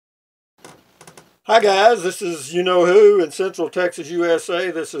Hi guys, this is you know who in Central Texas, USA.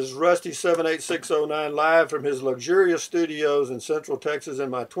 This is Rusty 78609 live from his luxurious studios in Central Texas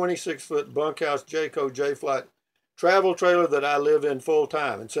in my 26-foot bunkhouse Jayco J-Flight travel trailer that I live in full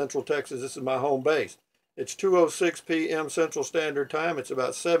time in Central Texas. This is my home base. It's 2:06 p.m. Central Standard Time. It's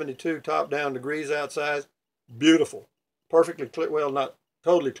about 72 top-down degrees outside. Beautiful. Perfectly clear. Well, not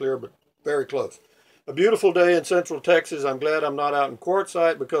totally clear, but very close. A beautiful day in Central Texas. I'm glad I'm not out in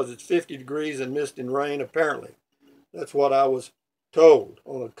Quartzsite because it's 50 degrees and mist and rain, apparently. That's what I was told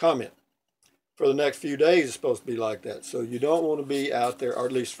on a comment. For the next few days, it's supposed to be like that. So you don't want to be out there, or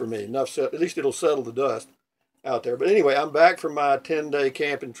at least for me. At least it'll settle the dust out there. But anyway, I'm back from my 10-day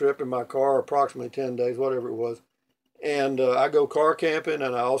camping trip in my car, approximately 10 days, whatever it was. And I go car camping,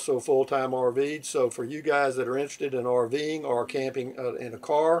 and I also full-time RV'd. So for you guys that are interested in RVing or camping in a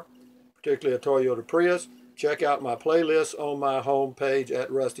car, particularly a Toyota Prius, check out my playlist on my homepage at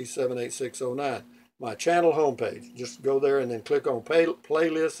Rusty78609. My channel homepage. Just go there and then click on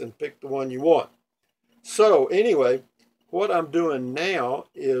playlists and pick the one you want. So anyway, what I'm doing now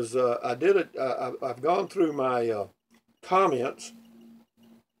is I've gone through my comments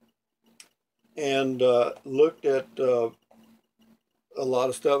and looked at a lot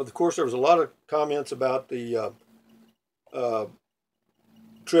of stuff. Of course, there was a lot of comments about the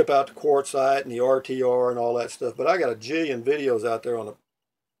trip out to Quartzsite and the RTR and all that stuff, but I got a jillion videos out there on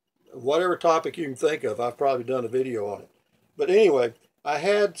whatever topic you can think of. I've probably done a video on it. But anyway, I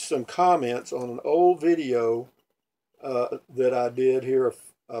had some comments on an old video that I did here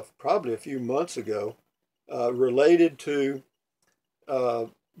probably a few months ago related to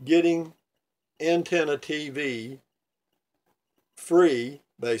getting antenna TV free,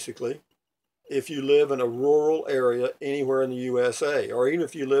 basically, if you live in a rural area anywhere in the USA, or even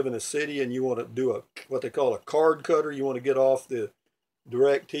if you live in a city and you want to do what they call a cord cutter, you want to get off the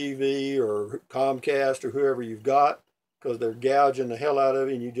DirecTV or Comcast or whoever you've got because they're gouging the hell out of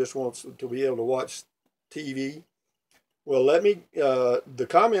you and you just want to be able to watch TV. Well, the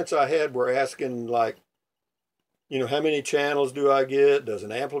comments I had were asking, like, how many channels do I get? Does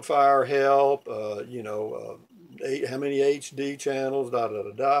an amplifier help? How many HD channels, da da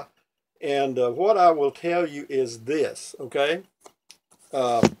da da. And what I will tell you is this, okay?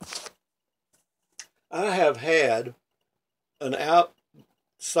 I have had an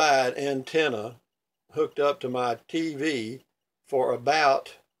outside antenna hooked up to my TV for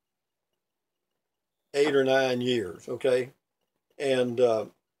about 8 or 9 years, okay? And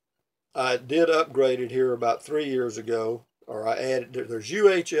I did upgrade it here about 3 years ago, or I added, there's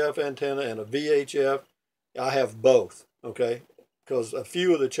UHF antenna and a VHF. I have both, okay? Because a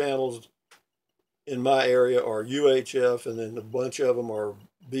few of the channels in my area are UHF and then a bunch of them are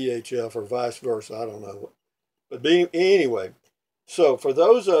VHF or vice versa. I don't know. But anyway, so for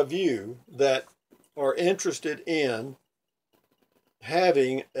those of you that are interested in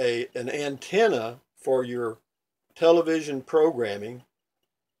having an antenna for your television programming,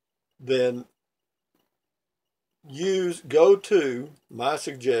 then my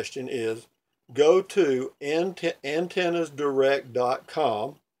suggestion is go to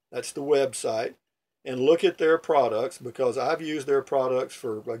antennasdirect.com. That's the website. And look at their products, because I've used their products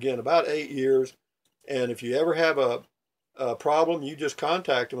for, again, about 8 years. And if you ever have a problem, you just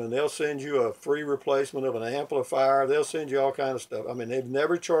contact them and they'll send you a free replacement of an amplifier. They'll send you all kinds of stuff. I mean, they've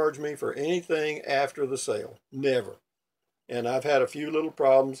never charged me for anything after the sale. Never. And I've had a few little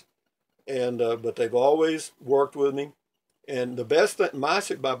problems, but they've always worked with me. And the best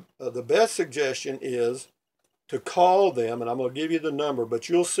suggestion is to call them, and I'm going to give you the number, but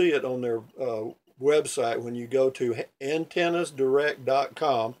you'll see it on their website when you go to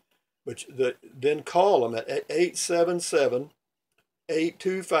antennasdirect.com, then call them at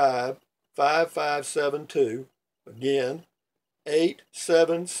 877-825-5572. Again,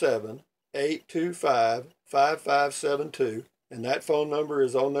 877-825-5572. And that phone number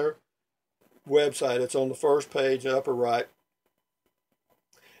is on their website. It's on the first page, upper right.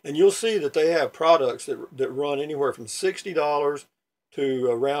 And you'll see that they have products that run anywhere from $60 to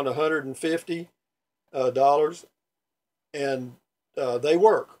around $150. And they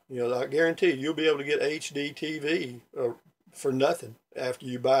work. I guarantee you'll be able to get HD TV for nothing after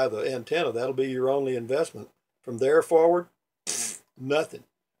you buy the antenna. That'll be your only investment. From there forward, nothing.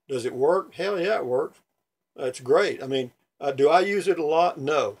 Does it work? Hell yeah, it works. It's great. I mean, do I use it a lot?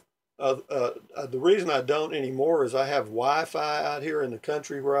 No. The reason I don't anymore is I have Wi-Fi out here in the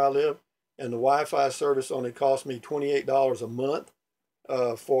country where I live, and the Wi-Fi service only costs me $28 a month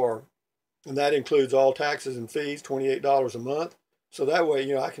and that includes all taxes and fees, $28 a month. So that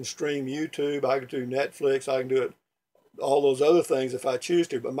way, I can stream YouTube, I can do Netflix, I can do it all those other things if I choose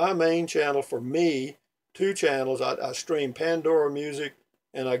to. But my main channel for me, 2 channels, I stream Pandora music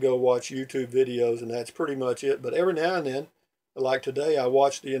and I go watch YouTube videos, and that's pretty much it. But every now and then, like today, I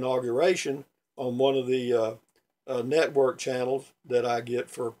watched the inauguration on one of the network channels that I get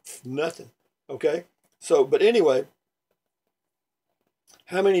for nothing. Okay? So, but anyway,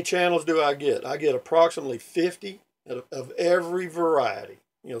 how many channels do I get? I get approximately 50 of every variety.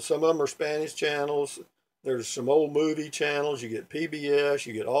 You know, some of them are Spanish channels. There's some old movie channels. You get PBS.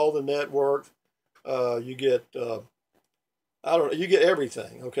 You get all the networks. You get, I don't know, you get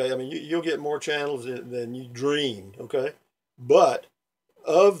everything, okay? I mean, you'll get more channels than you dreamed, okay? But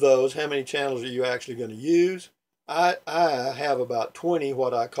of those, how many channels are you actually going to use? I have about 20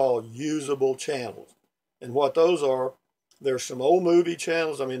 what I call usable channels. And what those are, there's some old movie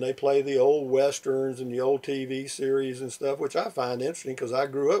channels. I mean, they play the old westerns and the old TV series and stuff, which I find interesting because I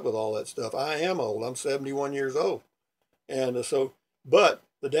grew up with all that stuff. I am old. I'm 71 years old. And but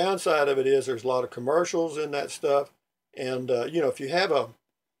the downside of it is there's a lot of commercials in that stuff. And, you know, if you have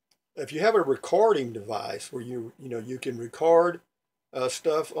a recording device where you can record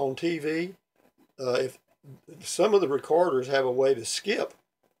stuff on TV, if some of the recorders have a way to skip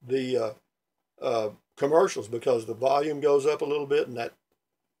the commercials because the volume goes up a little bit, and that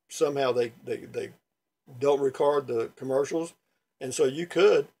somehow they don't record the commercials. And so you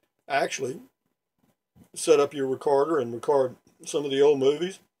could actually set up your recorder and record some of the old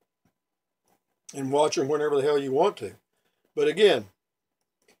movies and watch them whenever the hell you want to. But again,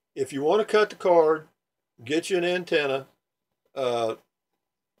 if you want to cut the cord, get you an antenna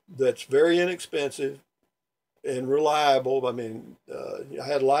that's very inexpensive and reliable. I mean, I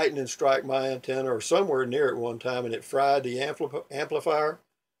had lightning strike my antenna or somewhere near it one time, and it fried the amplifier.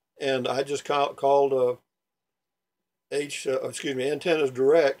 And I just called Antennas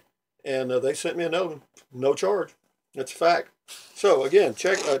Direct, and they sent me another one, no charge. That's a fact. So again,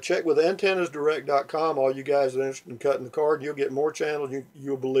 check with antennasdirect.com. All you guys that are interested in cutting the cord, you'll get more channels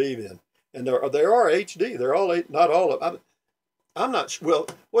you'll believe in. And there are HD. They're all not all of them. I'm not sure. Well,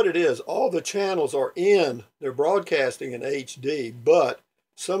 what it is, all the channels are they're broadcasting in HD, but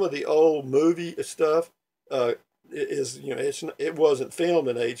some of the old movie stuff it wasn't filmed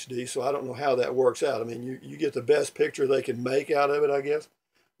in HD, so I don't know how that works out. I mean, you get the best picture they can make out of it, I guess.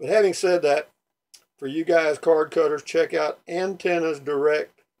 But having said that, for you guys cord cutters, check out Antennas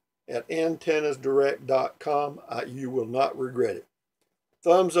Direct at antennasdirect.com. You will not regret it.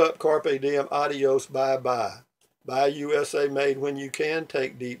 Thumbs up, carpe diem, adios, bye-bye. Buy USA made when you can.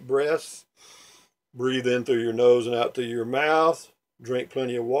 Take deep breaths. Breathe in through your nose and out through your mouth. Drink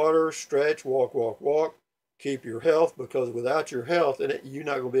plenty of water. Stretch, walk, walk, walk. Keep your health, because without your health, you're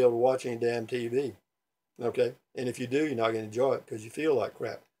not going to be able to watch any damn TV. Okay? And if you do, you're not going to enjoy it because you feel like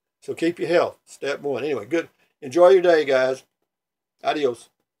crap. So keep your health. Step 1. Anyway, good. Enjoy your day, guys. Adios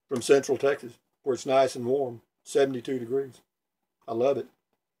from Central Texas, where it's nice and warm, 72 degrees. I love it.